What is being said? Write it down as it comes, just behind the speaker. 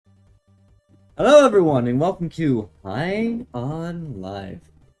Hello everyone and welcome to High on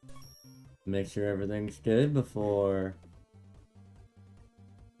Life. Make sure everything's good before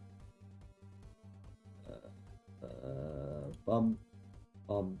bum.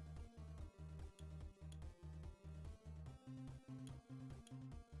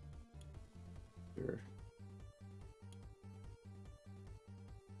 Sure.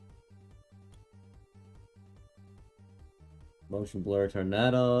 Motion blur, turn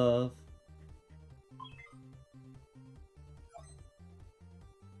that off.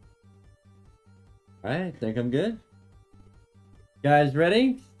 Alright, think I'm good? Guys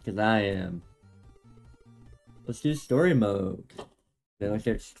ready? Because I am. Let's do story mode. Then let's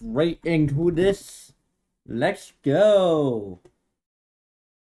get straight into this. Let's go!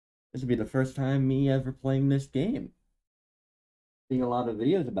 This will be the first time me ever playing this game. Seeing a lot of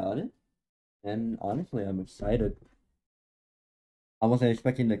videos about it. And honestly, I'm excited. I wasn't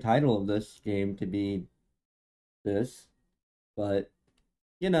expecting the title of this game to be this. But,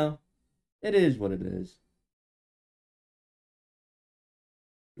 you know. It is what it is.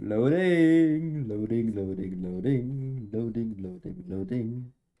 Loading.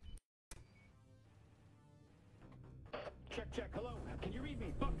 Check. Hello. Can you read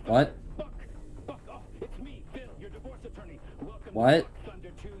me? Buck. What? Buck. Oh, it's me, Phil, your divorce attorney. Welcome What? to Buck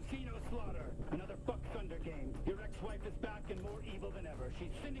Thunder 2 Xeno Slaughter. Another Buck Thunder game. Your ex-wife is back and more evil than ever.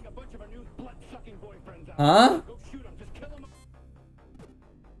 She's sending a bunch of her new blood-sucking boyfriends out. Huh? Go shoot them. Just kill them.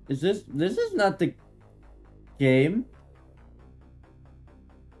 This is not the game.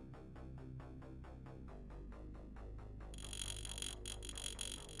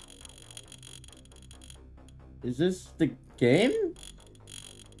 Is this the game?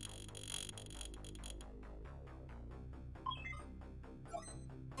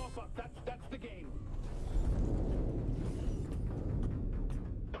 Oh, Buck, that's the game.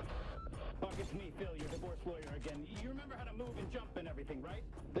 Buck, it's me, Phil, your divorce lawyer again. You remember how to move and jump and everything, right?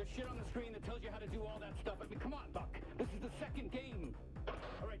 There's shit on the screen that tells you how to do all that stuff. I mean, come on, Buck. This is the second game.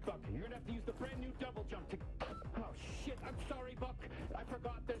 All right, Buck, you're gonna have to use the brand new double jump to... Oh, shit, I'm sorry, Buck. I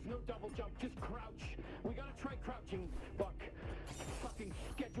forgot there's no double jump, just crouch. We gotta try crouching, Buck. Fucking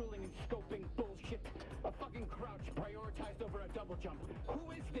scheduling and scoping bullshit. A fucking crouch prioritized over a double jump.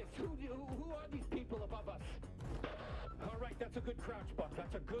 Who is this? Who are these people above us? All right, that's a good crouch, Buck.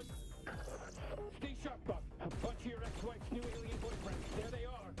 That's a good... Stay sharp, Buck. A bunch of your ex-wife's new alien boyfriends. There they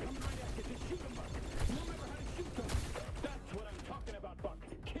are. Coming right at you. Just shoot them, Buck. You remember how to shoot them. That's what I'm talking about, Buck.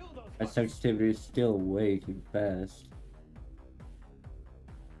 Kill those My fuckers. sensitivity is still way too fast.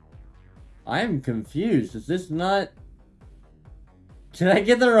 I am confused. Is this not... Did I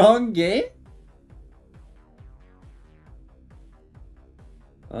get the wrong game?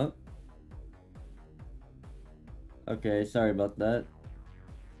 Oh. Okay, sorry about that.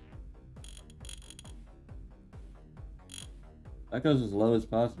 That goes as low as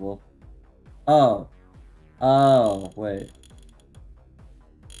possible. Oh. Oh, wait.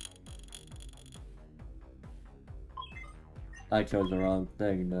 I chose the wrong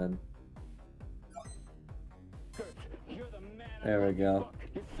thing then. You're the man. There we go. Buck.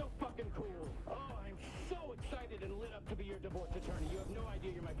 You're so fucking cool. Oh, I'm so excited and lit up to be your divorce attorney. You have no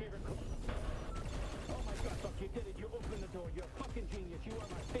idea. You're my favorite. Oh my God, Buck, you did it. You opened the door. You're a fucking genius. You are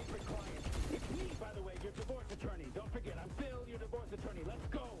my favorite client. It's me, by the way, your divorce attorney. Don't forget, I'm Phil, your divorce attorney. Let's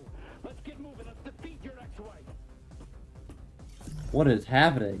go. Let's get moving. Let's defeat your ex-wife. What is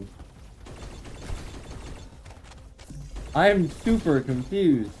happening? I am super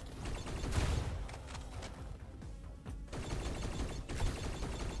confused.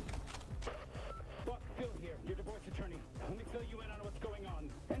 Buck, Phil here, your divorce attorney. Let me fill you in on what's going on.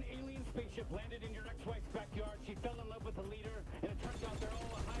 An alien spaceship landed in your ex-wife's backyard. She fell in love with the leader, and it turns out they're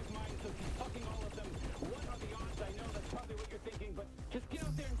all a hive mind, so she's fucking all of them. What are the odds? I know that's probably what you're thinking, but just get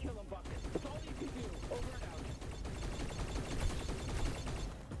out there and kill them, Buck. That's all you can do. Over and out.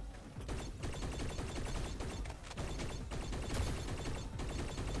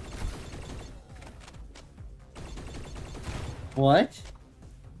 What?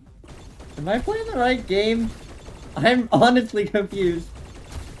 Am I playing the right game? I'm honestly confused.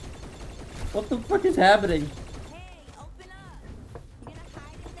 What the fuck is happening? Hey, open up! You gonna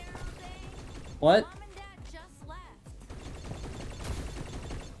hide in there all day? What? Mom and Dad just left.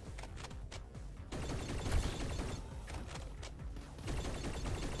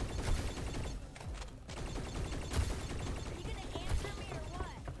 Are you gonna answer me or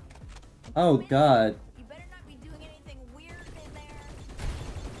what? Oh God. You better not be doing anything weird in there.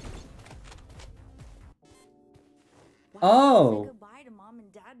 Why Oh. did you say goodbye to Mom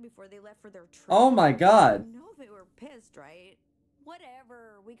and Dad before they left for their trip? Oh my God. You know they were pissed, right?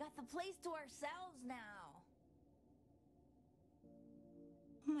 Whatever. We got the place to ourselves now.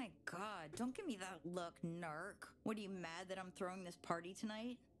 Oh my god, don't give me that look, narc. What, are you mad that I'm throwing this party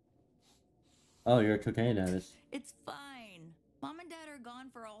tonight? Oh, you're a cocaine addict. It's fine. Mom and Dad are gone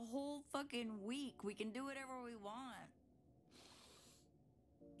for a whole fucking week. We can do whatever we want.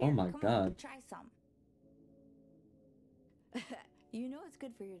 Oh Here, my come God. On, try some. You know it's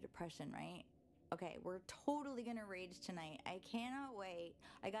good for your depression, right? Okay, we're totally gonna rage tonight. I cannot wait.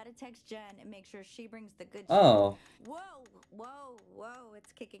 I gotta text Jen and make sure she brings the good shit. Oh. Whoa,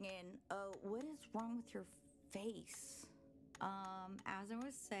 it's kicking in. Oh, what is wrong with your face? As I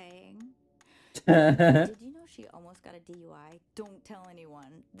was saying, did you know she almost got a DUI? Don't tell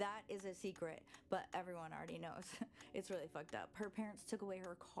anyone. That is a secret, but everyone already knows. It's really fucked up. Her parents took away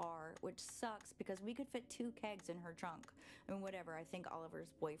her car, which sucks because we could fit 2 kegs in her trunk. I mean, whatever. I think Oliver's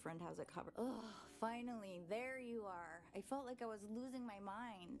boyfriend has it covered. Ugh, finally, there you are. I felt like I was losing my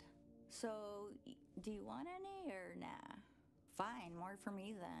mind. So, do you want any or nah? Fine, more for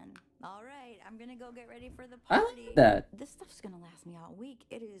me then. All right, I'm gonna go get ready for the I party. like that. This stuff's gonna last me all week.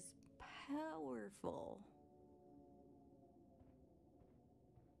 It is powerful.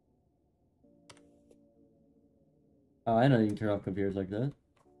 Oh, I know you can turn off computers like that.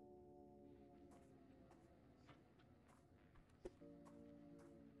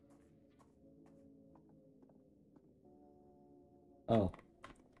 Oh.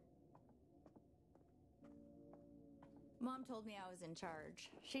 Mom told me I was in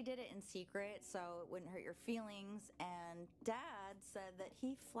charge. She did it in secret so it wouldn't hurt your feelings, and Dad said that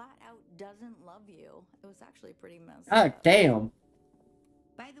he flat out doesn't love you. It was actually pretty messed Ah, up. damn.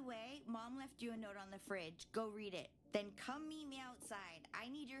 By the way, Mom left you a note on the fridge. Go read it. Then come meet me outside. I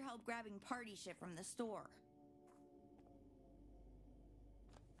need your help grabbing party shit from the store.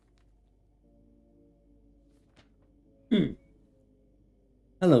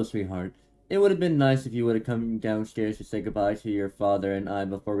 Hello, sweetheart. It would have been nice if you would have come downstairs to say goodbye to your father and I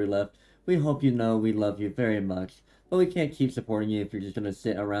before we left. We hope you know we love you very much, but we can't keep supporting you if you're just gonna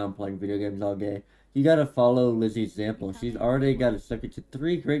sit around playing video games all day. You gotta follow Lizzie's example. She's already got accepted to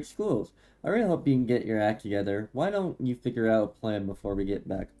 3 great schools. I really hope you can get your act together. Why don't you figure out a plan before we get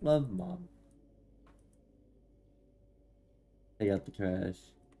back? Love, Mom. Take out the trash.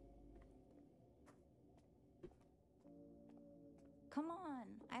 Come on.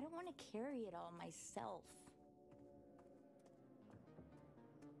 I don't want to carry it all myself.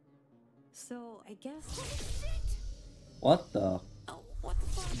 So, I guess... What the? Oh, what the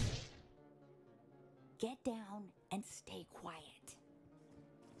fuck? Get down and stay quiet.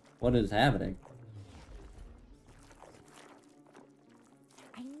 What is happening?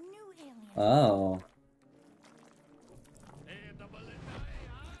 I knew aliens. Oh.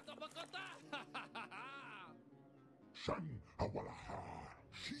 Shan hawalaha,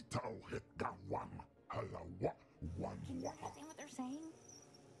 shitao het gawam, halawa, wan Can you wa. understand what they're saying?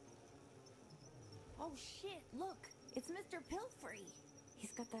 Oh shit, look! It's Mr. Pilfrey!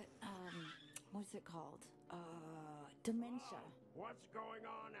 He's got that, what's it called? Dementia. What's going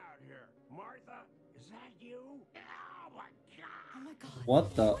on out here? Martha, is that you? Oh my god! Oh my god.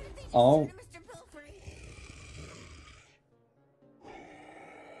 What the? What did they just Oh. do to Mr. Pilfrey?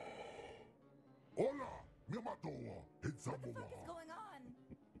 Hola, miamatoa, What the fuck is hitsamoa. going on?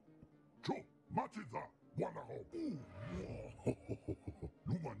 Cho, machiza, wanaho.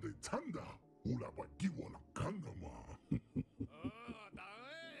 Lumande tanda, ula bagiwa la kandama.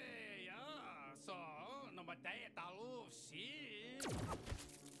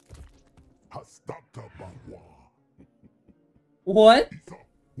 Hastata bawa. What? Isa,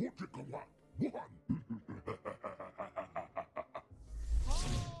 wujikawa, wuhan.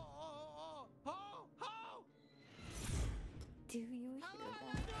 Do you hear that?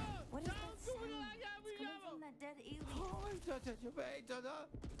 What is that sound? It's coming from that dead alien.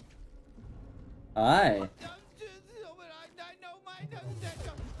 Hi.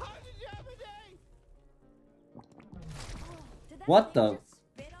 Did that What alien the- just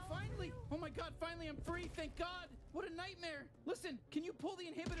spit all Finally! over you? Oh my god, finally I'm free, thank god! What a nightmare! Listen, can you pull the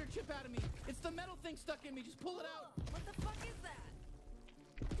inhibitor chip out of me? It's the metal thing stuck in me, just pull it out! What the fuck is that?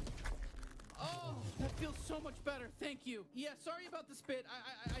 Oh, that feels so much better, thank you. Yeah, sorry about the spit.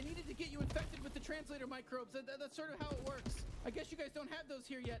 I needed to get you infected with the translator microbes. That's sort of how it works. I guess you guys don't have those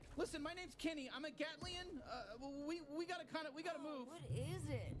here yet. Listen, my name's Kenny. I'm a Gatlian. We gotta move. What is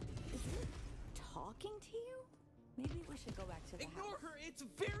it? Is it talking to you? Maybe we should go back to the Ignore house. her. It's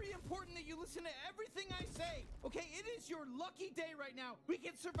very important that you listen to everything I say. Okay, it is your lucky day right now. We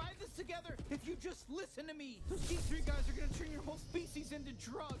can survive this together if you just listen to me. Those G3 guys are gonna turn your whole species into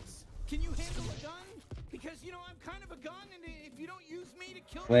drugs. Can you handle a gun? Because, you know, I'm kind of a gun, and if you don't use me to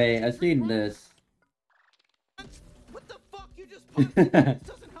kill Wait, the I've seen this. What the fuck? You just punched me. This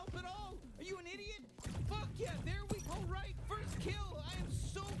doesn't help at all. Are you an idiot? Fuck yeah, there we go. Right, first kill. I am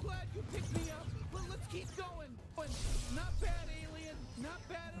so glad you picked me up. Well, let's keep going. Not bad, alien. Not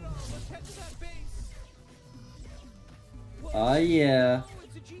bad at all. Let's head to that base. Whoa. Oh yeah. Oh,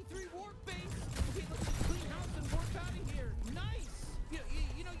 it's a G3 warp base. Okay, let's just clean house and warp out of here. Nice.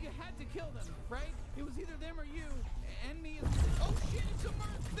 You know, you had to kill them, right? It was either them or you. And me. Oh shit, it's a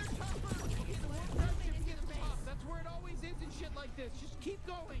merc. They're tougher. Okay, the warp drive should be at the top. That's where it always is in shit like this. Just keep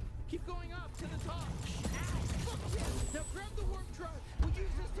going. Keep going up to the top. Ow. Fuck yeah. Now grab the warp drive. We'll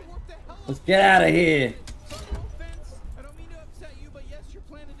use this to warp the hell out. Let's get out of here. Sorry, no offense. I don't mean to upset you, but yes, your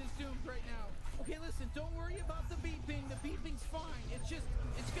planet is doomed right now. Okay, listen, don't worry about the beeping. The beeping's fine. It's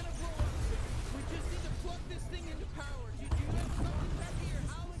gonna blow up. We just need to plug this thing into power. Do you have something back here?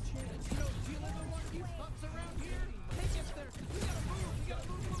 Alex, you know, do you live in one of these pubs around here? Take us there. We gotta move. We gotta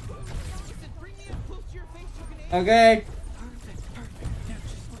move. Listen, bring me up close to your face. You can aim. Okay. Perfect. Now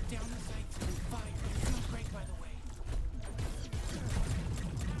just look down the sights and fire. You're doing great, by the way.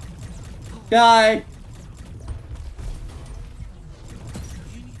 Guy.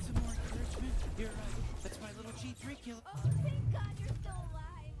 You need some more encouragement? You're right. That's my little G3 kill. Oh, thank God you're still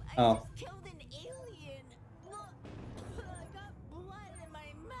alive. I Oh. just killed an alien. Look, I got blood in my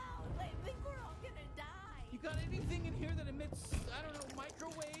mouth. I think we're all gonna die. You got anything in here that emits, I don't know,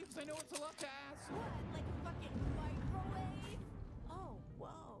 microwaves? I know it's a lot to ask. What? Like a fucking microwave? Oh,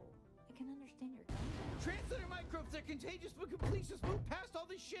 whoa. I can understand your gun now. Translator microbes, they're contagious, but please just move past all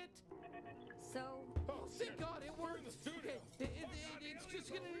this shit. So, Oh, thank God, it worked. Okay, it's just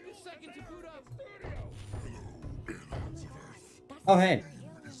gonna need a second to boot up. Oh hey.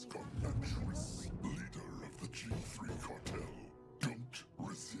 Is Comantrus, leader of the G3 cartel. Don't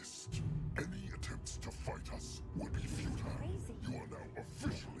resist. Any attempts to fight us would be futile. Crazy. You are now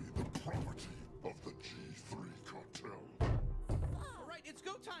officially the property of the G3 cartel. All right, it's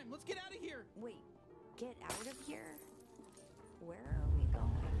go time. Let's get out of here. wait, get out of here? Where are we going?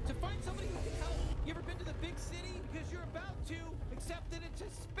 To find somebody who can help. You ever been to the big city? Because you're about to, except that it's a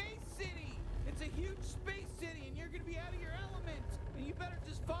space city. It's a huge space city, and you're gonna be out of your element. And you better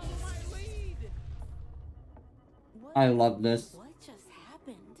just follow my lead. What? I love this. What just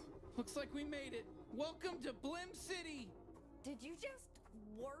happened? Looks like we made it. Welcome to Blim City. Did you just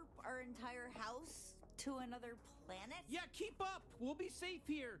warp our entire house to another planet? Yeah, keep up. We'll be safe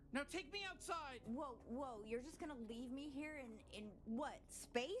here. Now take me outside. Whoa, you're just gonna leave me here in what,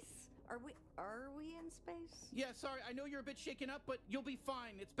 space? Are we in space? Yeah, sorry, I know you're a bit shaken up, but you'll be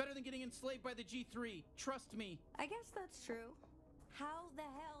fine. It's better than getting enslaved by the G3. Trust me. I guess that's true. How the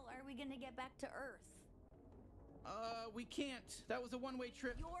hell are we gonna get back to Earth? We can't. That was a one-way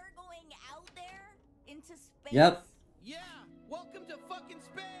trip. You're going out there? Into space? Yep. Yeah, welcome to fucking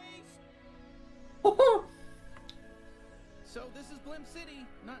space. So this is Blim City.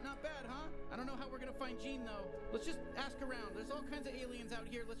 Not bad, huh? I don't know how we're gonna find Gene though. Let's just ask around. There's all kinds of aliens out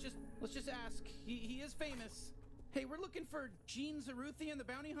here. Let's just ask. He is famous. Hey, we're looking for Gene Zaruthian, the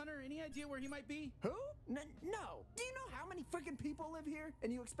bounty hunter. Any idea where he might be? Who? No. Do you know how many freaking people live here?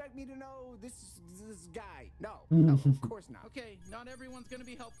 And you expect me to know this guy? No, of course not. Okay, not everyone's gonna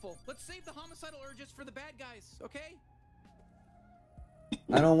be helpful. Let's save the homicidal urges for the bad guys, okay?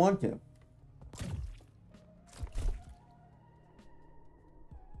 I don't want to.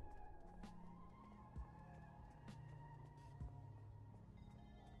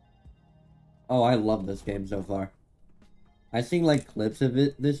 Oh, I love this game so far. I've seen like clips of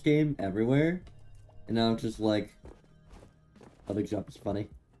this game everywhere, and I'm just like, oh, the jump is funny.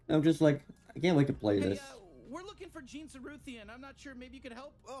 I'm just like, I can't wait to play Hey, this. we're looking for Gene Zaruthian. I'm not sure. Maybe you could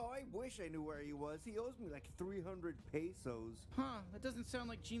help. Oh, I wish I knew where he was. He owes me like 300 pesos. Huh? That doesn't sound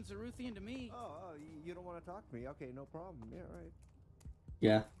like Gene Zaruthian to me. Oh, you don't want to talk to me? Okay, no problem. Yeah, right.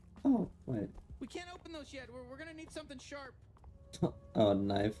 Yeah. Oh, wait. We can't open those yet. We're gonna need something sharp. Oh, a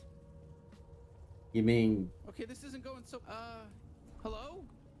knife. You mean? Okay, this isn't going so. Hello?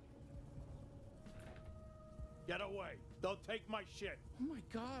 Get away. Don't take my shit. Oh my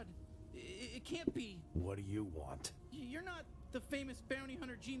God, it can't be. What do you want? You're not the famous bounty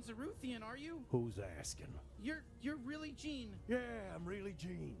hunter Gene Zaruthian, are you? Who's asking? You're really Gene. Yeah, I'm really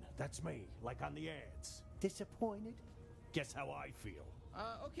Gene. That's me, like on the ads. Disappointed? Guess how I feel.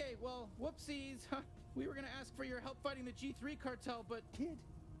 Okay, well, whoopsies. We were gonna ask for your help fighting the G3 cartel, but Kid,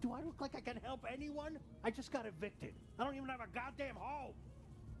 do I look like I can help anyone? I just got evicted. I don't even have a goddamn home.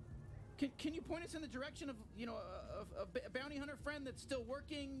 can you point us in the direction of, you know, a bounty hunter friend that's still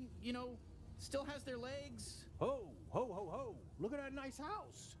working, you know, still has their legs? Ho, ho, ho, ho. Look at that nice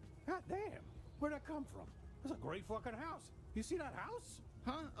house. God damn. Where'd that come from? That's a great fucking house. You see that house?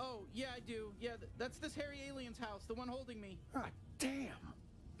 Huh? Oh, yeah, I do. Yeah, that's this hairy alien's house, the one holding me. God damn.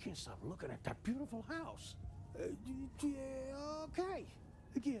 Can't stop looking at that beautiful house. Yeah, okay.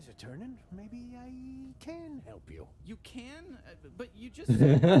 The gears are turning. Maybe I can help you. You can? But you just...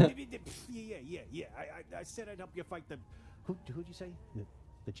 Yeah. I said I'd help you fight the... Who'd you say?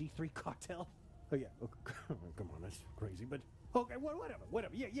 The G3 cartel? Oh, yeah. Oh, come on, that's crazy, but... Okay, whatever.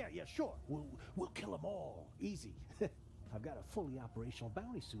 Yeah, sure. We'll kill them all. Easy. I've got a fully operational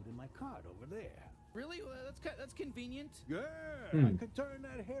bounty suit in my cart over there. Really? Well, that's convenient. Yeah, I could turn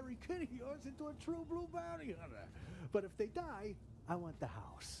that hairy kid of yours into a true blue bounty hunter. But if they die, I want the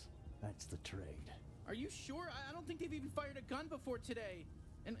house. That's the trade. Are you sure? I don't think they've even fired a gun before today.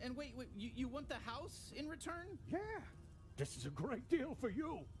 And wait, you want the house in return? Yeah, this is a great deal for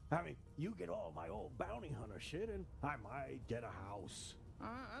you. I mean, you get all my old bounty hunter shit, and I might get a house.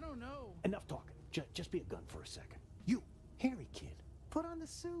 I don't know. Enough talking. Just be a gun for a second. You, hairy kid, put on the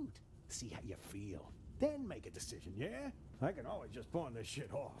suit. See how you feel. Then make a decision, yeah? I can always just pawn this shit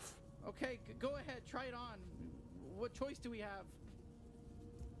off. Okay, go ahead. Try it on. What choice do we have?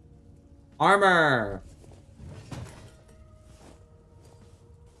 Armor.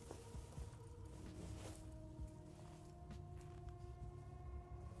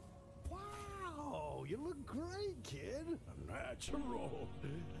 Wow, you look great, kid. A natural.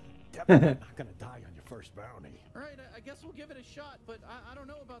 Definitely not gonna die on your first bounty. All right, I guess we'll give it a shot, but I don't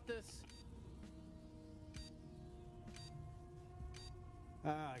know about this.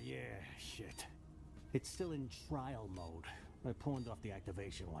 Ah, yeah, shit. It's still in trial mode. I pawned off the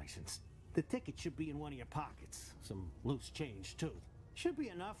activation license. The ticket should be in one of your pockets. Some loose change, too. Should be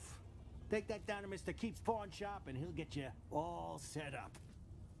enough. Take that down to Mr. Keith's pawn shop, and he'll get you all set up.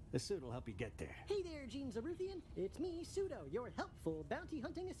 The suit will help you get there. Hey there, Gene Zaruthian. It's me, Pseudo, your helpful bounty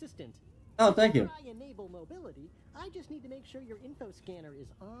hunting assistant. Oh, thank you. Before I enable mobility, I just need to make sure your info scanner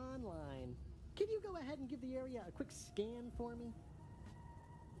is online. Can you go ahead and give the area a quick scan for me?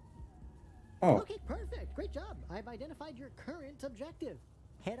 Oh. Okay, perfect. Great job. I've identified your current objective.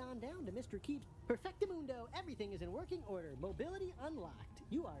 Head on down to Mr. Keith's Perfectamundo. Everything is in working order. Mobility unlocked.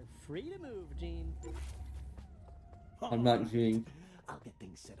 You are free to move, Gene. I'm not Gene. I'll get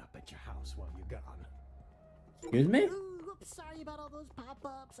things set up at your house while you're gone. Excuse me? Ooh, whoops, sorry about all those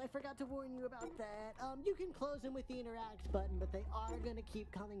pop-ups. I forgot to warn you about that. You can close them with the interact button, but they are gonna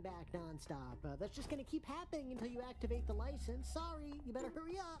keep coming back non-stop. That's just gonna keep happening until you activate the license. Sorry, you better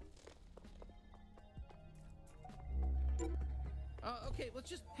hurry up. Okay, let's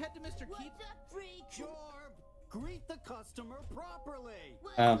just head to Mr. Keith. What's up, freak? Jorb, greet the customer properly.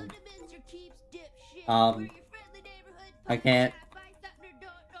 Welcome to Mr. Keith's dipshit. um, We're your friendly neighborhood. I can't. Find something or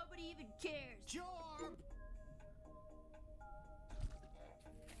don't, nobody even cares. Jorb!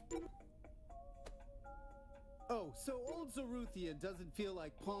 Oh, so old Zaruthian doesn't feel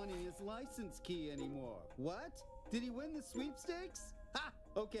like pawning his license key anymore. What? Did he win the sweepstakes? Ha!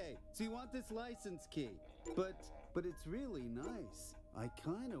 Okay, so you want this license key. But it's really nice. I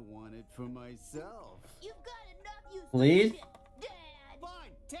kind of want it for myself. You've got enough use Please? for shit, Dad.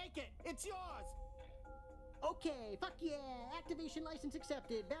 Fine, take it. It's yours. Okay, fuck yeah. Activation license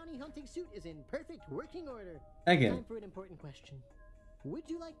accepted. Bounty hunting suit is in perfect working order. Thank Time you. for an important question. Would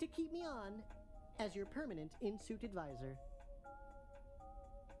you like to keep me on as your permanent in-suit advisor?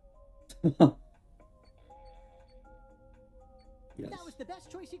 Yes. That was the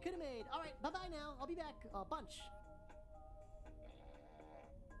best choice you could have made. All right, bye-bye now. I'll be back a bunch.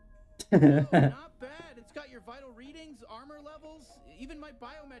 Not bad. It's got your vital readings, armor levels, even my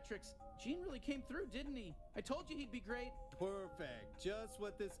biometrics. Gene really came through, didn't he? I told you he'd be great. Perfect. Just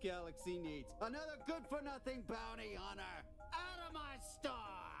what this galaxy needs. Another good-for-nothing bounty hunter. Out of my store!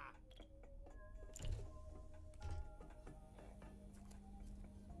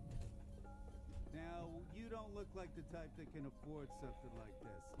 Now, you don't look like the type that can afford something like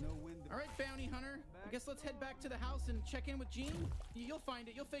this. No window. All right, bounty hunter. I guess let's head back to the house and check in with Gene. You'll find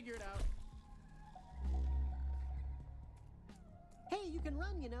it. You'll figure it out. Hey, you can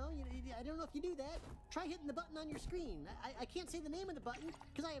run, you know. I don't know if you do that. Try hitting the button on your screen. I can't say the name of the button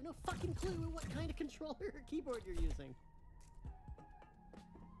because I have no fucking clue what kind of controller or keyboard you're using.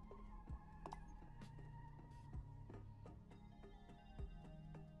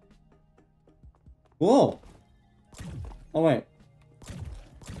 Cool. Oh, wait.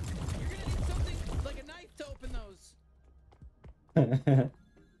 You're gonna need something like a knife to open those.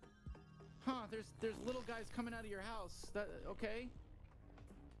 Huh, there's little guys coming out of your house. That okay?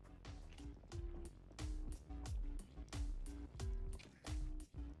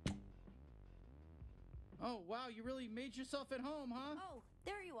 Oh, wow, you really made yourself at home, huh? Oh,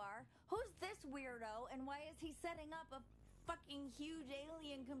 there you are. Who's this weirdo, and why is he setting up a fucking huge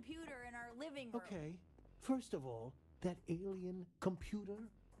alien computer in our living room? Okay, first of all, that alien computer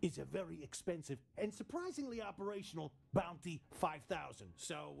is a very expensive and surprisingly operational Bounty 5000.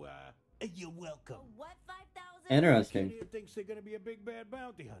 So, you're welcome. A what 5,000? Kid Interesting. here thinks they're gonna be a big bad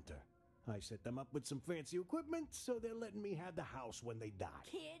bounty hunter. I set them up with some fancy equipment, so they're letting me have the house when they die.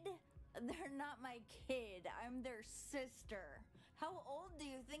 Kid? They're not my kid. I'm their sister. How old do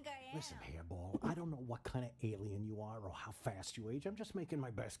you think I am? Listen, Hairball, I don't know what kind of alien you are or how fast you age. I'm just making my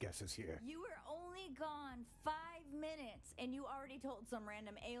best guesses here. You were only gone 5 minutes, and you already told some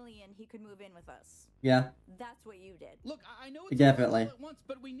random alien he could move in with us. Yeah. That's what you did. Look, I know it's Definitely. all at once,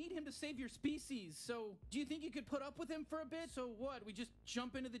 but we need him to save your species. So, do you think you could put up with him for a bit? So what? We just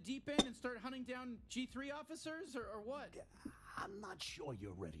jump into the deep end and start hunting down G3 officers, or what? I'm not sure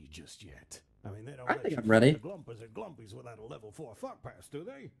you're ready just yet. I mean, they don't I let think you I'm ready. the Glumpers at Glumpies without a level 4 fuck pass, do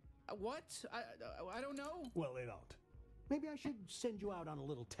they? What? I don't know. Well, they don't. Maybe I should send you out on a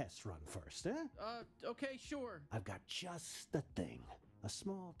little test run first, eh? Okay, sure. I've got just the thing. A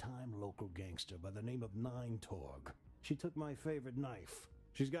small-time local gangster by the name of Nine Torg. She took my favorite knife.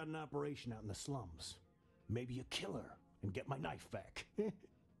 She's got an operation out in the slums. Maybe you kill her and get my knife back.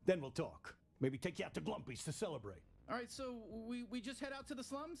 Then we'll talk. Maybe take you out to Glumpies to celebrate. All right, so we just head out to the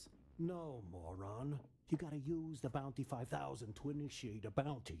slums? No, moron. You gotta use the Bounty 5000 to initiate a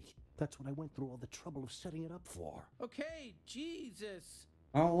bounty. That's what I went through all the trouble of setting it up for. Okay, Jesus.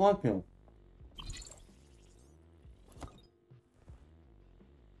 I don't want to.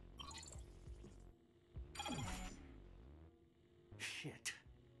 Shit.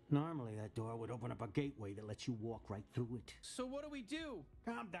 Normally that door would open up a gateway that lets you walk right through it. So what do we do?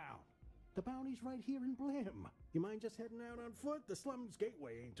 Calm down. The bounty's right here in Blim. You mind just heading out on foot? The slums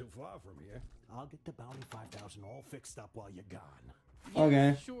gateway ain't too far from here. I'll get the Bounty 5000 all fixed up while you're gone. Yeah,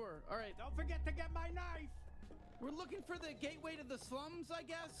 Okay. Sure. All right. Don't forget to get my knife! We're looking for the gateway to the slums, I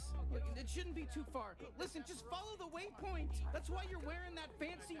guess? It shouldn't be too far. Listen, just follow the waypoint. That's why you're wearing that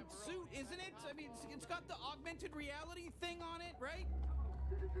fancy suit, isn't it? I mean, it's got the augmented reality thing on it, right?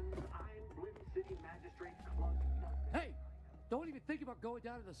 Hey, don't even think about going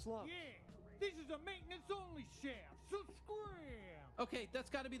down to the slums. Yeah, this is a maintenance-only shaft, so scram! Okay, that's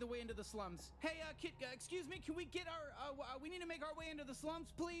got to be the way into the slums. Hey, kid, excuse me, can we get our, we need to make our way into the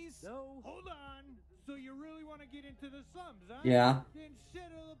slums, please? No. Hold on. So you really want to get into the slums, huh? Yeah. Then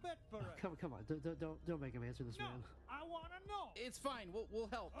settle a bet for us. Come on, don't make him answer this, No, man. I want to know. It's fine, we'll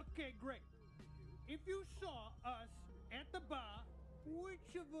help. Okay, great. If you saw us at the bar,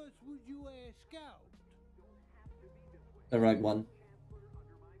 which of us would you ask out? The right one.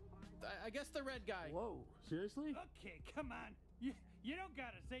 I guess the red guy. Whoa, seriously? Okay, come on. You don't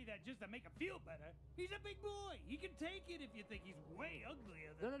gotta say that just to make him feel better. He's a big boy. He can take it if you think he's way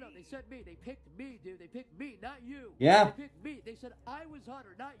uglier than No, me. they said me. They picked me, dude. They picked me, not you. Yeah. They picked me. They said I was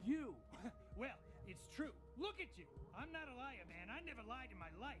hotter, not you. Well, it's true. Look at you. I'm not a liar, man. I never lied in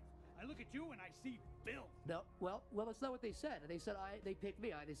my life. I look at you and I see filth. No, well, that's not what they said. They said they picked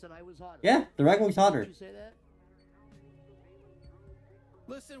me. They said I was hotter. Yeah, the right one's hotter. Did you say that?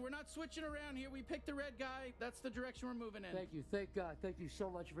 Listen, we're not switching around here. We picked the red guy. That's the direction we're moving in. Thank you. Thank God. Thank you so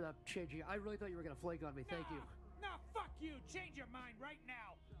much for that changing. I really thought you were gonna flake on me. Thank you. Nah, fuck you. Change your mind right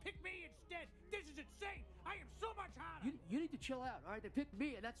now. Pick me instead. This is insane. I am so much hotter. You need to chill out. All right, they picked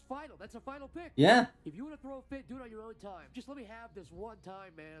me, and that's final. That's a final pick. Yeah. If you want to throw a fit, do it on your own time. Just let me have this one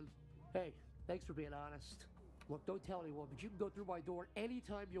time, man. Hey, thanks for being honest. Look, don't tell anyone, but you can go through my door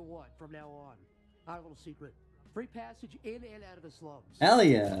anytime you want from now on. Our little secret. Free passage in and out of the slums. Hell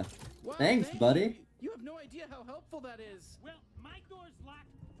yeah. Wow, Thanks, thank buddy. You have no idea how helpful that is. Well, my door's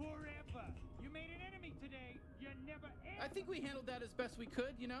locked forever. You made an enemy today. You never I think we handled that as best we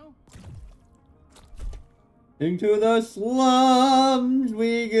could, you know? Into the slums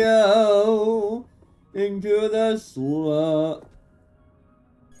we go. Into the slum.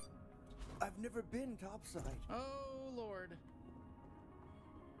 I've never been topside. Oh, Lord.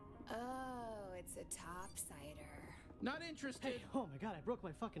 Oh, it's a topsider. Not interested. Hey, oh my god, I broke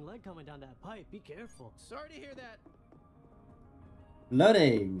my fucking leg coming down that pipe. Be careful. Sorry to hear that.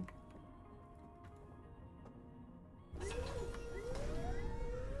 Loading.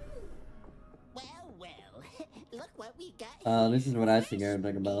 Well, look what we got. This is what I think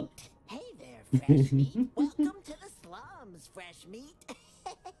everything about. Hey there, fresh meat. Welcome to the slums, fresh meat.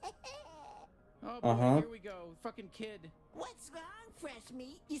 Oh boy, Uh-huh. here we go. Fucking kid. What's wrong, Fresh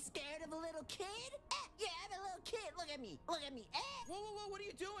Meat? You scared of a little kid? Yeah, I'm a little kid. Look at me. Look at me. Whoa, whoa, whoa, what are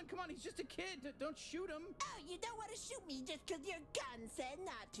you doing? Come on, he's just a kid. Don't shoot him. Oh, you don't want to shoot me just 'cause your gun said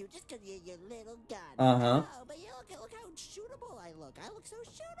not to. Just 'cause you're your little gun. Uh-huh. Oh, but you look how shootable I look. I look so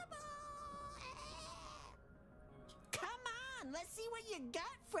shootable. Come on, let's see what you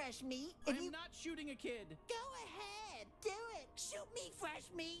got, Fresh Meat. If I'm you not shooting a kid. go ahead, do it. Shoot me,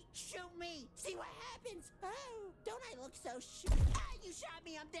 Fresh Meat. Shoot me. See what happens. Oh, don't I look so Ah, you shot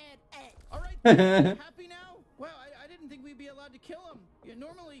me. I'm dead. All right, you happy now? Well, I didn't think we'd be allowed to kill him.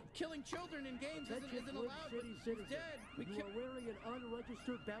 Normally, killing children in games isn't allowed, but he's dead. We You are wearing an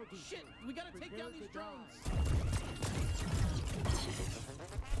unregistered bounty. Shit, we gotta take down these drones.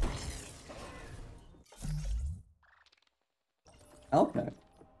 Okay.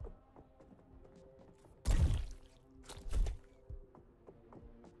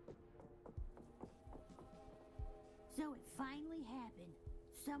 So it finally happened.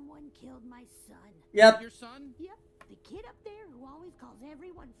 Someone killed my son. Yep. Your son? Yep. The kid up there who always calls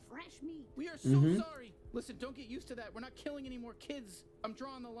everyone fresh meat. We are so sorry. Listen, don't get used to that. We're not killing any more kids. I'm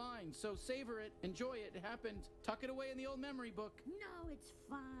drawing the line, so savor it, enjoy it. It happened. Tuck it away in the old memory book. No, it's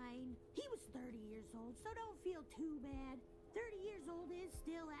fine. He was 30 years old, so don't feel too bad. 30 years old is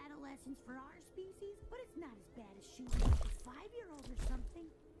still adolescence for our species, but it's not as bad as shooting a 5-year-old or something.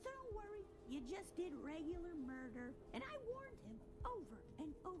 So don't worry, you just did regular murder. And I warned him over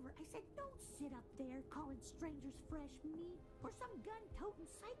and over. I said, don't sit up there calling strangers fresh meat, or some gun-toting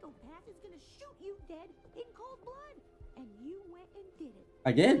psychopath is gonna shoot you dead in cold blood. And you went and did it.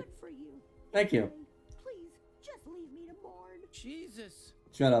 I did. Good for you. Thank you. Anyway, please, just leave me to mourn. Jesus.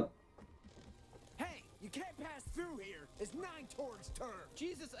 Shut up. Hey, you can't pass through here. It's Nine Torg's turn.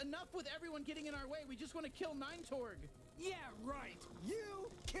 Jesus, enough with everyone getting in our way. We just want to kill Nine Torg. Yeah, right. You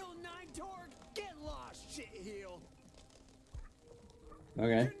kill Nine Torg? Get lost, shitheel.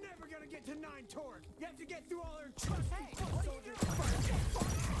 Okay. You're never gonna get to Nine Torg. You have to get through all her trusty foot soldiers first.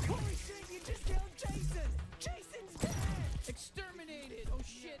 Holy shit, you just killed Jason. Jason's dead. Exterminated. Oh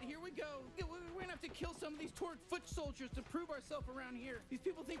shit, here we go. We're gonna have to kill some of these Torg foot soldiers to prove ourselves around here. These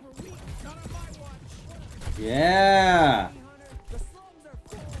people think we're weak. Not on my watch. Yeah. The slums are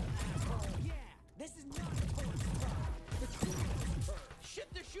full, asshole. Yeah, this is not Torg's turn. The Queen's turn. Shit,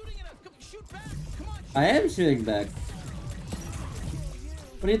 they're shooting at us. Come, shoot back. Come on. I am shooting back.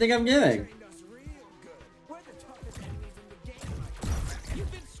 What do you think I'm giving?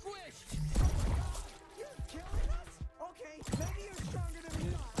 You've been squished. You're killing us? Okay, maybe you're stronger than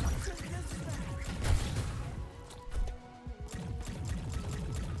we thought. I'll take this back.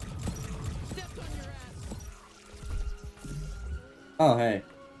 Stepped on your ass. Oh, hey.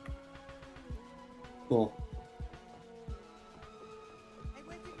 Cool. Hey,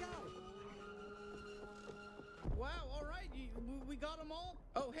 where'd you go? Wow, all right. We got them all.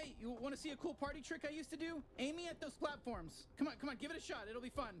 Oh, hey, you want to see a cool party trick I used to do? Aim me at those platforms. Come on, give it a shot. It'll be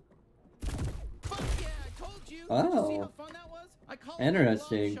fun. Fuck yeah, I told you. Did you see Oh. how fun that was? I call it a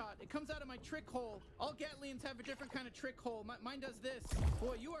Interesting. glove shot. It comes out of my trick hole. All Gatlians have a different kind of trick hole. Mine does this.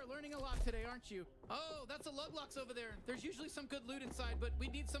 Boy, you are learning a lot today, aren't you? Oh, that's a Luglox over there. There's usually some good loot inside, but we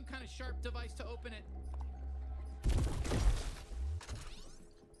need some kind of sharp device to open it.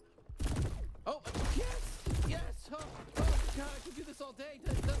 Oh, yes! Yes! Oh, God, I could do this all day.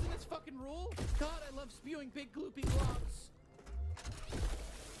 Doesn't this fucking rule? God, I love spewing big gloopy globs.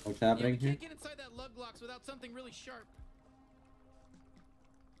 What's Yeah, happening we here? can't get inside that Luglox without something really sharp.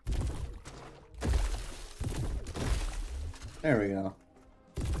 There we go.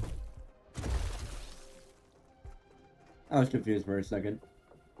 I was confused for a second.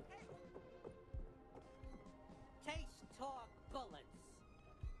 Taste Talk bullets.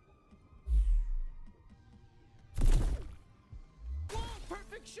 Whoa,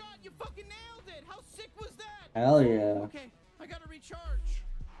 perfect shot! You fucking nailed it! How sick was that? Hell yeah. Okay, I gotta recharge.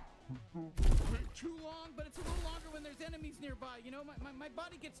 Too long, but it's a little longer when there's enemies nearby, you know? My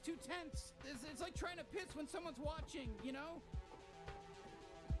body gets too tense. It's like trying to piss when someone's watching, you know?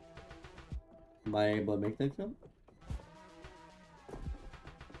 Am I able to make that jump?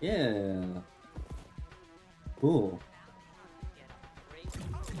 Yeah. Cool.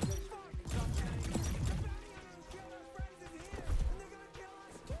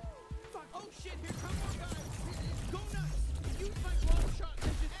 Oh shit, here come more guys. Go nuts. Use my glove shot.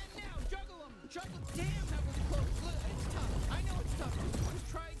 And now, juggle them. Juggle. Damn, that was close. Look, it's tough. I know it's tough. Just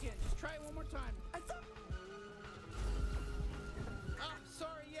try again. Just try it one more time. Ah,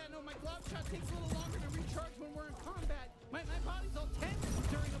 sorry. Yeah, no, my glove shot takes a little longer to recharge when we're in combat. My body's all tense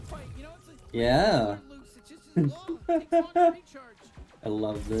during a fight. You know, it's like Yeah. loose. It's just takes longer to recharge. I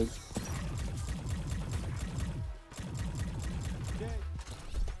love this.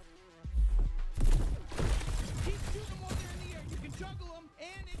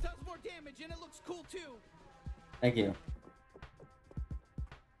 damage, and it looks cool too. Thank you.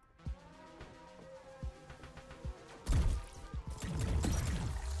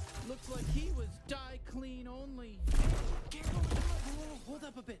 Looks like he was die clean only. Hold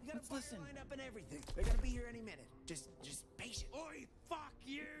up a bit. You got Let's listen. Line up and everything. They're gonna be here any minute. Just patient. Oi, fuck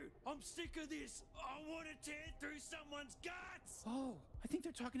you! I'm sick of this. I want to tear through someone's guts. Oh, I think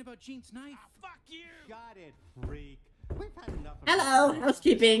they're talking about Gene's knife. Fuck you! Got it, freak. We've had enough of Hello,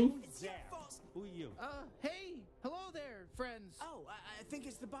 housekeeping. There. Who are you? Hey, hello there, friends. Oh, I think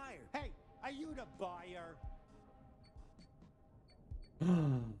it's the buyer. Hey, are you the buyer?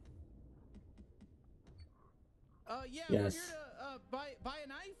 Yeah, Yes. we're here to buy a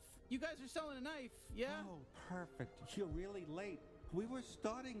knife. You guys are selling a knife, yeah? Oh, perfect. You're really late. We were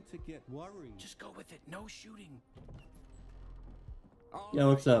starting to get worried. Just go with it. No shooting. Yo,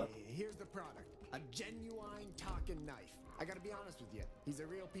 what's up? Here's the product. A genuine talking knife. I gotta be honest with you. He's a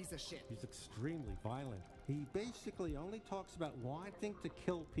real piece of shit. He's extremely violent. He basically only talks about wanting to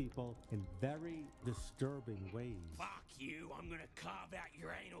kill people in very disturbing ways. Fuck you! I'm gonna carve out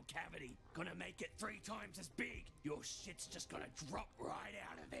your anal cavity. Gonna make it 3 times as big. Your shit's just gonna drop right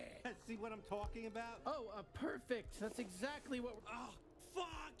out of there. See what I'm talking about? Oh, perfect. That's exactly what. Oh,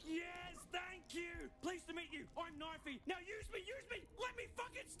 fuck yes! Thank you. Pleased to meet you. I'm Knifey. Now use me. Let me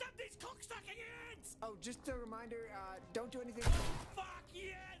fucking stab these cocksucking hands. Oh, just a reminder. Don't do anything. Fuck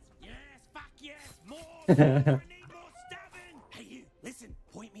yes! Yes, fuck yes! More! I need more stabbing! Hey you, listen,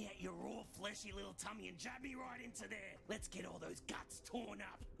 point me at your raw, fleshy little tummy and jab me right into there. Let's get all those guts torn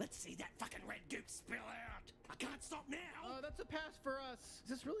up. Let's see that fucking red goop spill out. I can't stop now! That's a pass for us. Is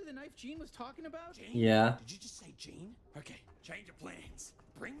this really the knife Gene was talking about? Gene? Yeah. Did you just say Gene? Okay, change of plans.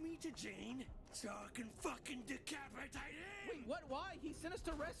 Bring me to Gene so I can fucking decapitate him! Wait, what? Why? He sent us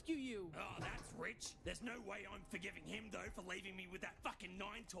to rescue you. Oh, that's rich. There's no way I'm forgiving him, though, for leaving me with that fucking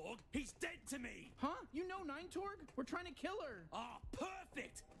Nine-Torg. He's dead to me! Huh? You know Nine-Torg? We're trying to kill her. Oh,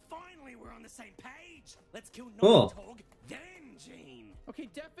 perfect! Finally, we're on the same page! Let's kill Cool. Nine-Torg, then Gene! Okay,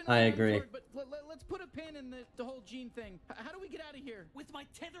 definitely. I agree. Nine-Torg, but let's put a pin in the whole Gene thing. How do we get out of here? With my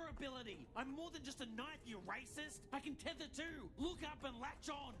tether ability! I'm more than just a knife, you racist! I can tether too! Look up and latch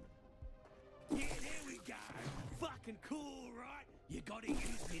on! Yeah, there we go! Fucking cool, right? You gotta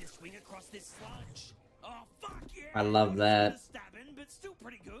use me to swing across this sludge. Oh, fuck yeah! I love that. Stabbing, but still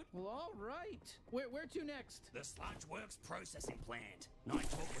pretty good. Well, all right. Where to next? The Sludge Works processing plant.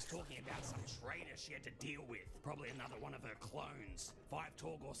 Nine-Torg was talking about some traitor she had to deal with. Probably another one of her clones.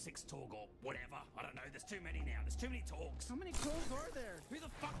 5-Torg or 6-Torg or whatever. I don't know. There's too many now. There's too many Torgs. How many clones are there? Who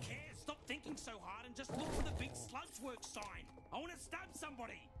the fuck cares? Stop thinking so hard and just look for the big Sludge Works sign. I want to stab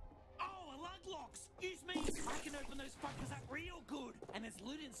somebody. Oh, a lug locks! Use me! I can open those fuckers up real good! And there's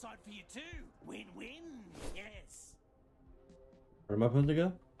loot inside for you too! Win-win! Yes! Where am I supposed to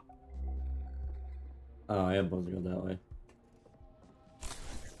go? Oh, I am supposed to go that way.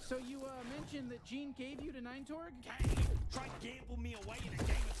 So you mentioned that Gene gave you to Nine-Torg? Okay, try gamble me away in a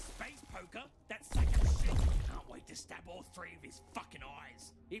game of space poker? That's second shit! Can't wait to stab all 3 of his fucking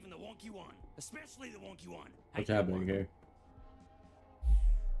eyes! Even the wonky one! Especially the wonky one! What's happening here?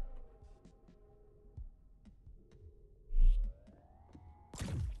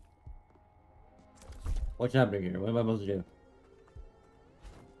 What's happening here? What am I supposed to do?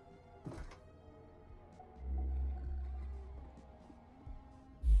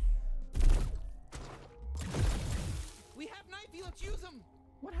 We have knifey, let's use him!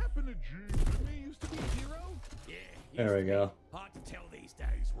 What happened to Gene? Didn't he used to be a hero? Yeah, There we go. hard to tell these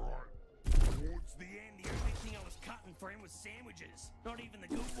days, right? Towards the end, the only thing I was cutting for him was sandwiches. Not even the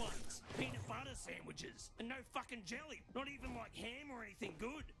good ones. Peanut butter sandwiches. And no fucking jelly. Not even like ham or anything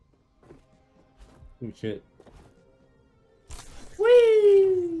good. Oh shit.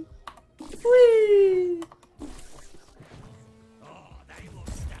 Whee! Whee! Oh, they look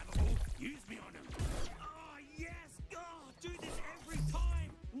stabbable. Use me on them. Oh, yes! Oh, do this every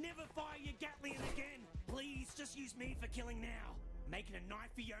time! Never fire your Gatling again! Please, just use me for killing now. Making a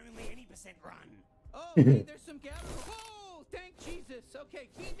knifey only any percent run. Oh, hey, there's some Gatterall. Oh, thank Jesus. Okay,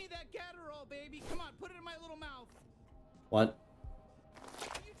 feed me that Gatterall, baby. Come on, put it in my little mouth. What?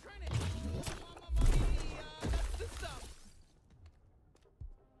 Are you trying to... Mommy, that's the stuff.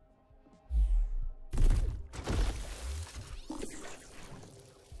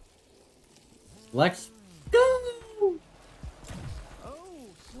 Let's go! Oh,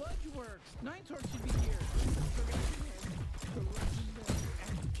 Sludge Works. Nine-Torg should be here. The legendary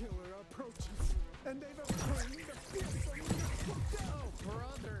ant killer approaches, and they've obtained the fearsome Oh,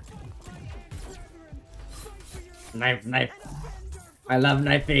 brother. Knife, knife. I love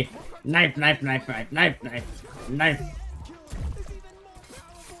knifey. Knife, knife, knife, knife, knife, knife, knife.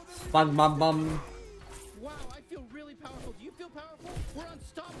 Bum bum bum. Wow, I feel really powerful. Do you feel powerful? We're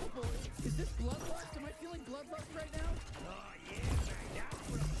unstoppable. Is this bloodlust? Am I feeling bloodlust right now? Oh, yeah, man, that's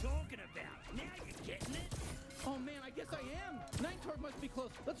what I'm talking about. Now you're getting it. Oh man, I guess I am. Ninetorg must be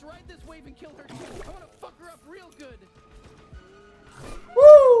close. Let's ride this wave and kill her too. I want to fuck her up real good.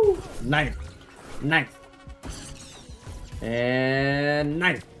 Woo! Knife. Knife. And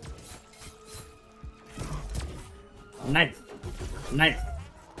knife. Knife. Knife.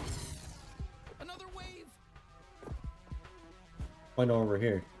 Another wave. Point over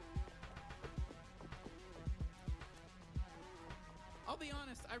here. I'll be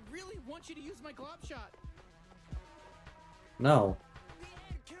honest, I really want you to use my glob shot. No. The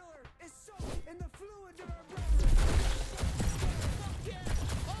ant killer is soaked in the fluids of our brother. Fuck yeah!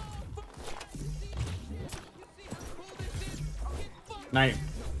 Oh, fuck yeah! You see this shit? You see how cool this is? Get fucked. Knife.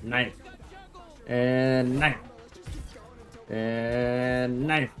 Knife. And knife. And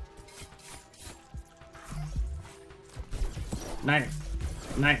knife. Knife.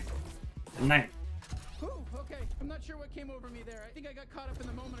 Knife. Knife. Whew, okay. I'm not sure what came over me there. I think I got caught up in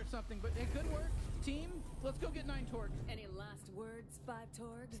the moment or something, but hey, good work. Team, let's go get Ninetorg. Any last words, Five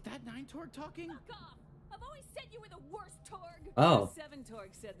Torg? Is that Ninetorg talking? Fuck off! I've always said you were the worst Torg! Oh. Seven Torg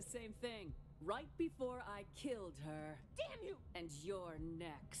said the same thing. Right before I killed her. Damn you! And you're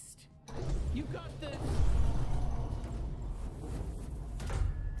next. You got this!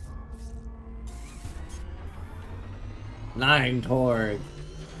 Ninetorg.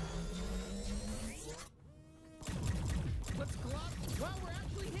 Let's glob. Wow, we're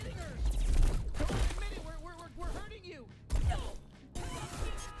actually hitting her! Don't admit it, we're hurting you!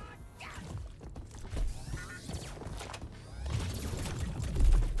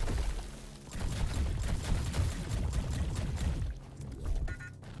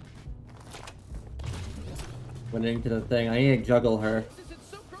 Went into the thing. I need to juggle her. It's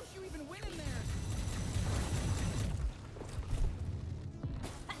so gross you even went in there!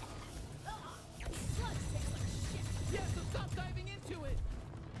 Yeah, so stop diving into it!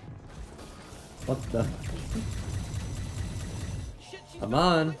 What the? Shit, she's Come got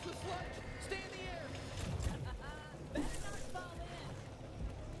on. the sludge. Stay in the air!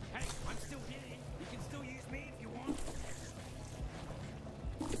 Hey, I'm still here. You can still use me if you want.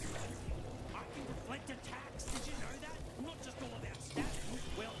 I can deflect attacks. Did you know that? I'm not just all about stabbing.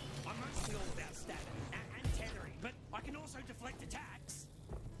 Well, I'm mostly all about stabbing and tethering, but I can also deflect attacks.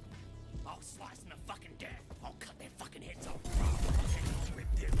 I'll slice them to fucking death. I'll cut their fucking heads off. I'll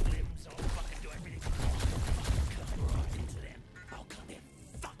rip their limbs. I'll fucking do everything. I'll fucking cut right into them. I'll cut their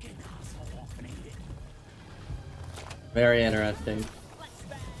fucking asshole off and eat it. Very interesting.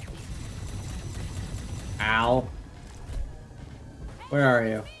 Ow. Where are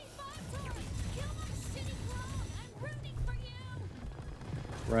you?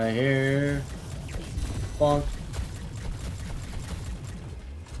 Right here. Bonk.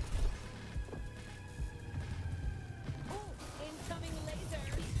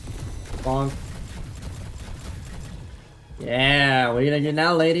 Bonk. Yeah, what are you gonna do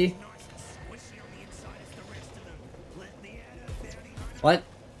now, lady? What?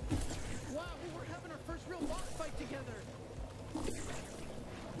 Wow, we were having our first real boss fight together!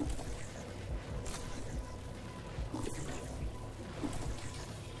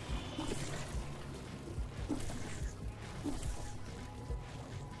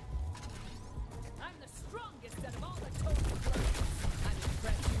 I'm the strongest out of all the Torg. I'm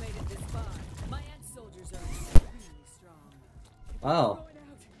impressed you made it this far. My ant soldiers are really strong. Wow. Going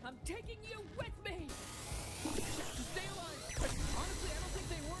out. I'm taking you with me. Stay alive! Honestly, I don't think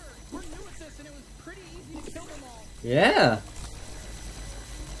they were. We're new at this, and it was pretty easy to kill them all. Yeah.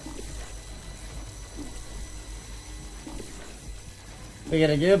 What are you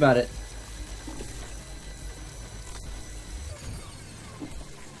gonna do about it?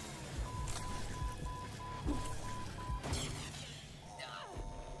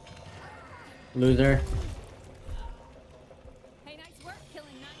 Loser. Hey, nice work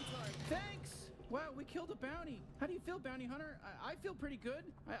killing Ninetorg. Thanks! Wow, we killed a bounty. How do you feel, bounty hunter? I feel pretty good.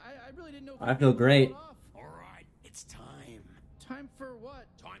 I really didn't know if I feel great. Alright, it's time. Time for what?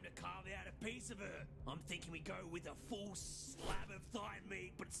 Time to carve out a piece of her. I'm thinking we go with a full slab of thigh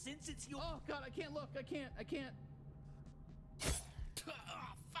meat, but since it's your— Oh god, I can't look. I can't.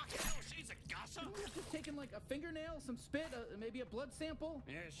 Oh, fucking hell, she's a gusser. Couldn't we have just taken like a fingernail, some spit, maybe a blood sample?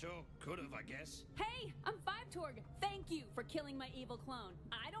 Yeah, sure, could've, I guess. Hey, I'm Five Torg. Thank you for killing my evil clone.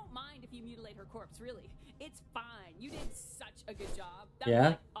 I don't mind if you mutilate her corpse, really. It's fine. You did such a good job. That was, Yeah?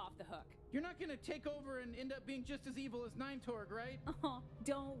 like, off the hook. You're not gonna take over and end up being just as evil as Ninetorg, right? Oh,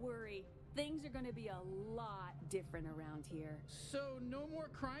 don't worry. Things are gonna be a lot different around here. So, no more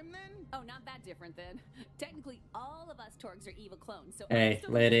crime then? Oh, not that different then. Technically, all of us Torgs are evil clones, so Hey, I'm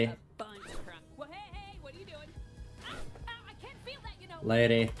still lady. a bunch of crime. Well, hey, what are you doing? Ow, I can't feel that, you know.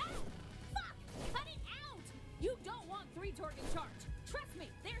 Lady. Ow, fuck, cut it out! You don't want 3 Torg in charge. Trust me,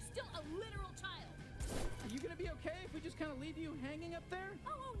 they're still a literal child. Are you gonna be okay if we just kind of leave you hanging up there?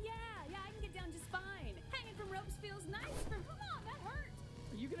 Oh, yeah, I can get down just fine. Hanging from ropes feels nice. Come on, that hurt.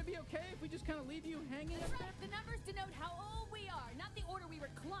 Are you gonna be okay if we just kind of leave you hanging That's up right. The numbers denote how old we are, not the order we were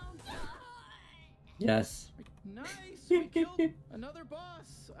cloned. Yes. there? Nice, we killed another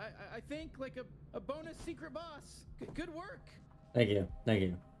boss. I think like a bonus secret boss. Good work. Thank you. Thank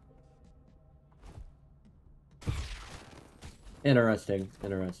you. Interesting.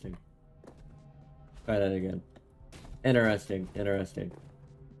 Interesting. Try that again. Interesting. Interesting.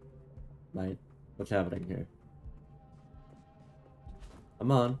 What's happening here?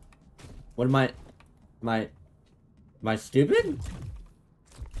 Come on. What am I stupid?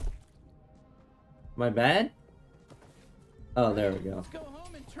 Am I bad? Oh, there we go. Let's go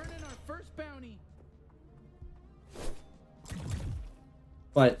home and turn in our first bounty.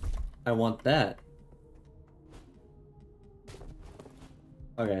 But I want that.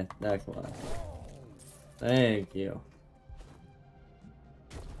 Okay, that's why. Thank you.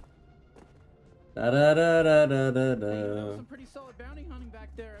 Da da da da da da da. Some pretty solid bounty hunting back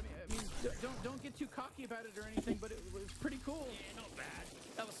there. I mean, don't get too cocky about it or anything, but it was pretty cool. Yeah, not bad.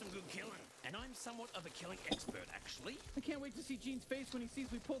 That was some good killing. And I'm somewhat of a killing expert, actually. I can't wait to see Gene's face when he sees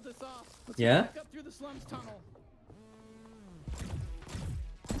we pulled this off. Let's Yeah? get back up through the slums tunnel.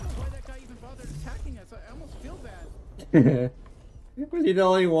 I don't know why that guy even bothered attacking us. I almost feel bad. Was he the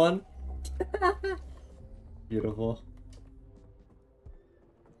only one? Beautiful.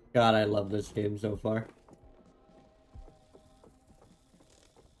 God, I love this game so far.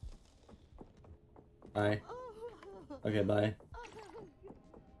 Bye. Okay, bye.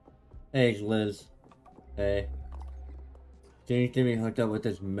 Hey, Liz. Hey. James getting me hooked up with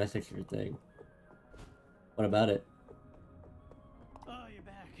this messenger thing. What about it? Oh, you're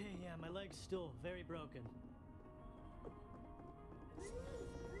back. Hey, yeah, my leg's still very broken.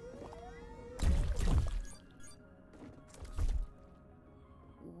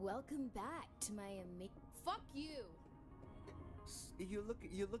 Welcome back to my Fuck you! You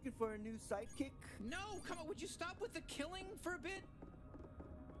looking for a new sidekick? No, come on, would you stop with the killing for a bit?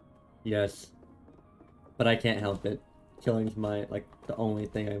 Yes. But I can't help it. Killing's the only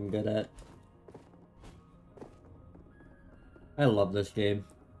thing I'm good at. I love this game.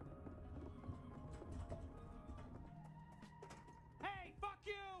 Hey, fuck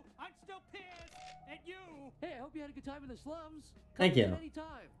you! I'm still pissed at you! Hey, I hope you had a good time in the slums. Thank you.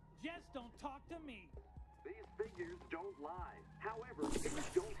 Anytime. Just don't talk to me. These figures don't lie. However, things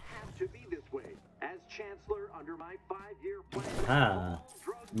don't have to be this way. As Chancellor under my 5-year plan, Ah, all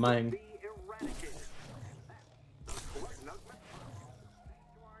drugs mine. will be eradicated.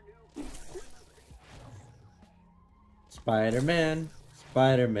 Spider-Man.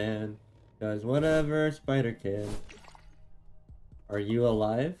 Spider-Man. Does whatever Spider can. Are you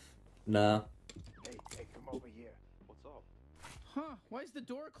alive? Nah. Hey, come over here. What's up? Huh, why is the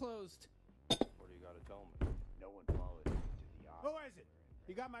door closed? What do you gotta tell me? No one followed me to the office. Who is it?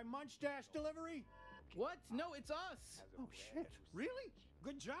 You got my Munch Dash delivery? What? No, it's us. Oh, shit. Really?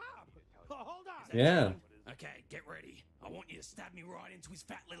 Good job. Oh, hold on. Yeah. Okay, get ready. I want you to stab me right into his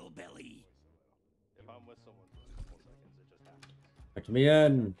fat little belly. If I'm with someone for a couple seconds, it just happens. Let me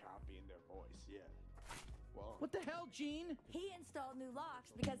in. Copying their voice, yeah. Well, What the hell, Gene? He installed new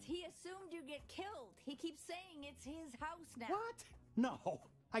locks because he assumed you get killed. He keeps saying it's his house now. What? No.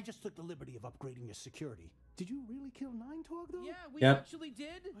 I just took the liberty of upgrading your security. Did you really kill Nine Torg, though? Yeah, we Yep. actually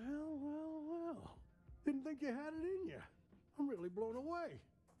did. Well. Didn't think you had it in you. I'm really blown away.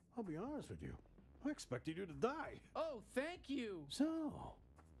 I'll be honest with you. I expected you to die. Oh, thank you. So,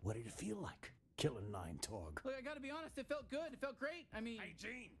 what did it feel like, killing Nine Torg? Look, I gotta be honest, it felt good. It felt great. I mean... Hey,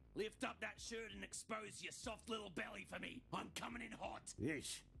 Gene, lift up that shirt and expose your soft little belly for me. I'm coming in hot.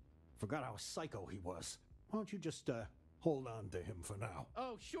 Yeesh. Forgot how psycho he was. Why don't you just, hold on to him for now?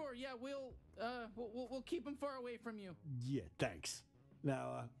 Oh, sure, yeah, we'll keep him far away from you. Yeah, thanks.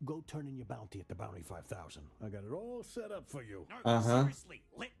 Now, go turn in your bounty at the Bounty 5000. I got it all set up for you. No, Uh-huh. seriously,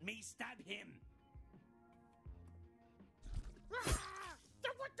 let me stab him.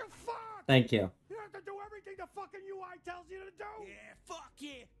 What the fuck? Thank you. You have to do everything the fucking UI tells you to do? Yeah, fuck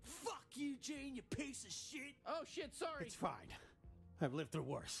yeah. Fuck you, Gene, you piece of shit. Oh, shit, sorry. It's fine. I've lived through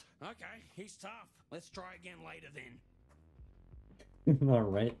worse. Okay, he's tough. Let's try again later then. All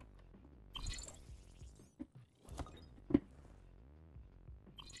right.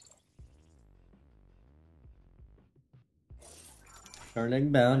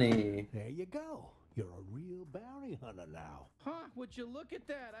 Earning bounty. There you go. You're a real bounty hunter now. Huh? Would you look at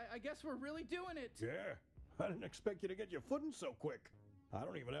that? I guess we're really doing it. Yeah. I didn't expect you to get your footing so quick. I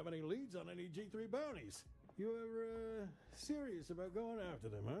don't even have any leads on any G3 bounties. You're, serious about going after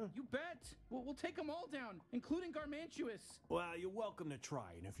them, huh? You bet. We'll take them all down, including Garmantuous. Well, you're welcome to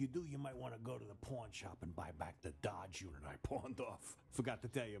try, and if you do, you might want to go to the pawn shop and buy back the Dodge unit I pawned off. Forgot to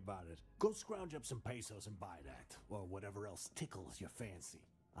tell you about it. Go scrounge up some pesos and buy that, or whatever else tickles your fancy.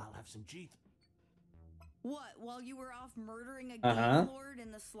 I'll have some G3. What, while you were off murdering a gang lord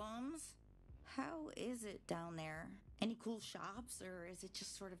in the slums? How is it down there? Any cool shops, or is it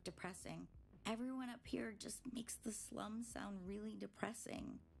just sort of depressing? Everyone up here just makes the slums sound really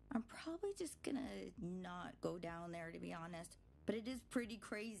depressing. I'm probably just gonna not go down there, to be honest. But it is pretty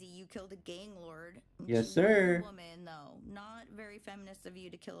crazy you killed a gang lord. Yes, She sir. was a woman, though. Not very feminist of you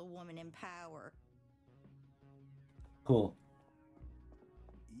to kill a woman in power. Cool.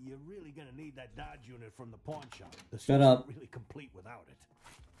 You're really gonna need that Dodge unit from the pawn shop. The Shut suit's up. not really complete without it.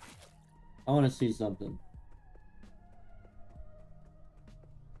 I want to see something.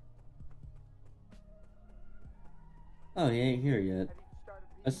 Oh, he ain't here yet.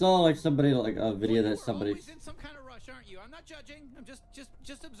 I saw like somebody like a video that somebody. Always in some kind of rush, aren't you? I'm not judging. I'm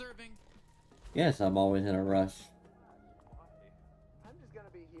just observing. Yes, I'm always in a rush. I'm just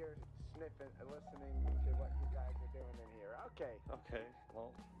gonna be here sniffing and listening to what you guys are doing in here. Okay. Okay.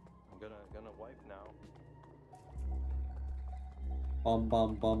 Well, I'm gonna wipe now. Bum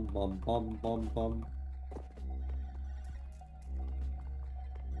bum bum bum bum bum bum.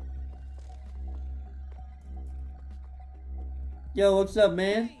 Yo, what's up,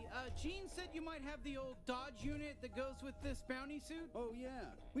 man? Hey, Gene said you might have the old Dodge unit that goes with this bounty suit. Oh yeah,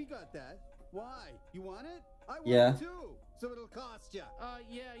 we got that. Why? You want it? I want Yeah. it too. So it'll cost ya.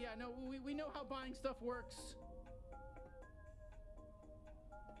 Yeah. No, we know how buying stuff works.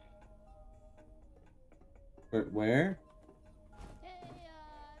 Where? Hey,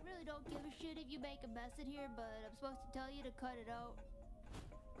 I really don't give a shit if you make a mess in here, but I'm supposed to tell you to cut it out.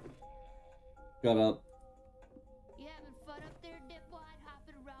 Shut up. You having fun up there, dipwad,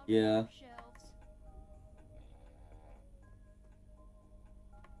 hopping around Yeah. on the shelves?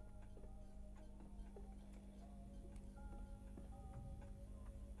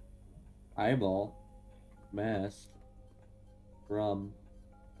 Eyeball. Mask. Drum.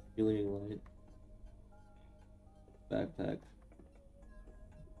 Healing light. Backpack.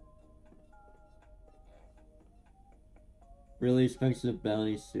 Really expensive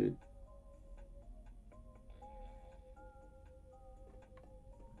bounty suit.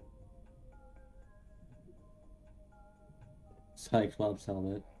 Cyclops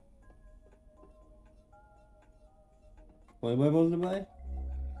helmet. What am I supposed to buy?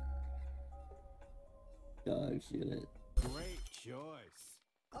 Dodge unit. Great choice.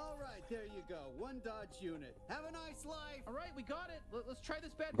 All right, there you go. One Dodge unit. Have a nice life. All right, we got it. Let's try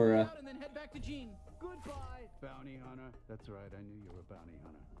this bad boy Bruh. out and then head back to Gene. Goodbye, bounty hunter. That's right. I knew you were a bounty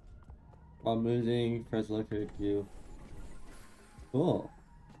hunter. While moving, press electric Q. Cool.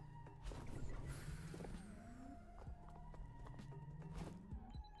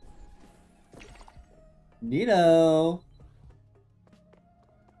 Neato!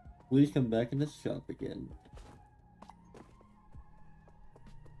 Please come back in the shop again.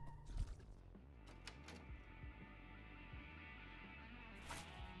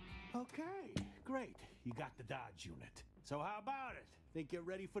 Okay, great. You got the Dodge unit. So how about it? Think you're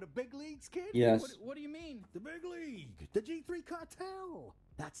ready for the big leagues, kid? Yes. What do you mean? The big league. The G3 cartel.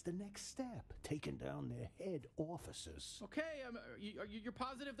 That's the next step. Taking down their head officers. Okay, you're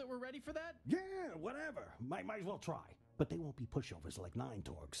positive that we're ready for that? Yeah, whatever. Might as well try. But they won't be pushovers like Nine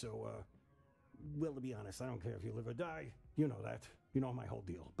Torque, so, well, to be honest, I don't care if you live or die. You know that. You know my whole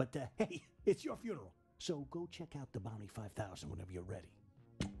deal. But, hey, it's your funeral. So go check out the Bounty 5000 whenever you're ready.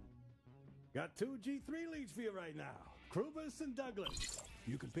 Got 2 G3 leads for you right now. Krubus and Douglas.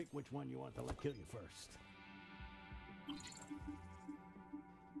 You can pick which one you want to let kill you first.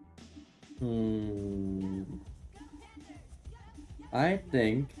 I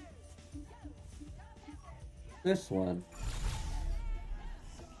think this one.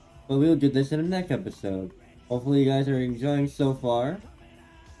 But we'll do this in the next episode. Hopefully you guys are enjoying so far.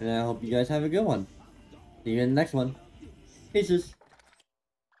 And I hope you guys have a good one. See you in the next one. Peace.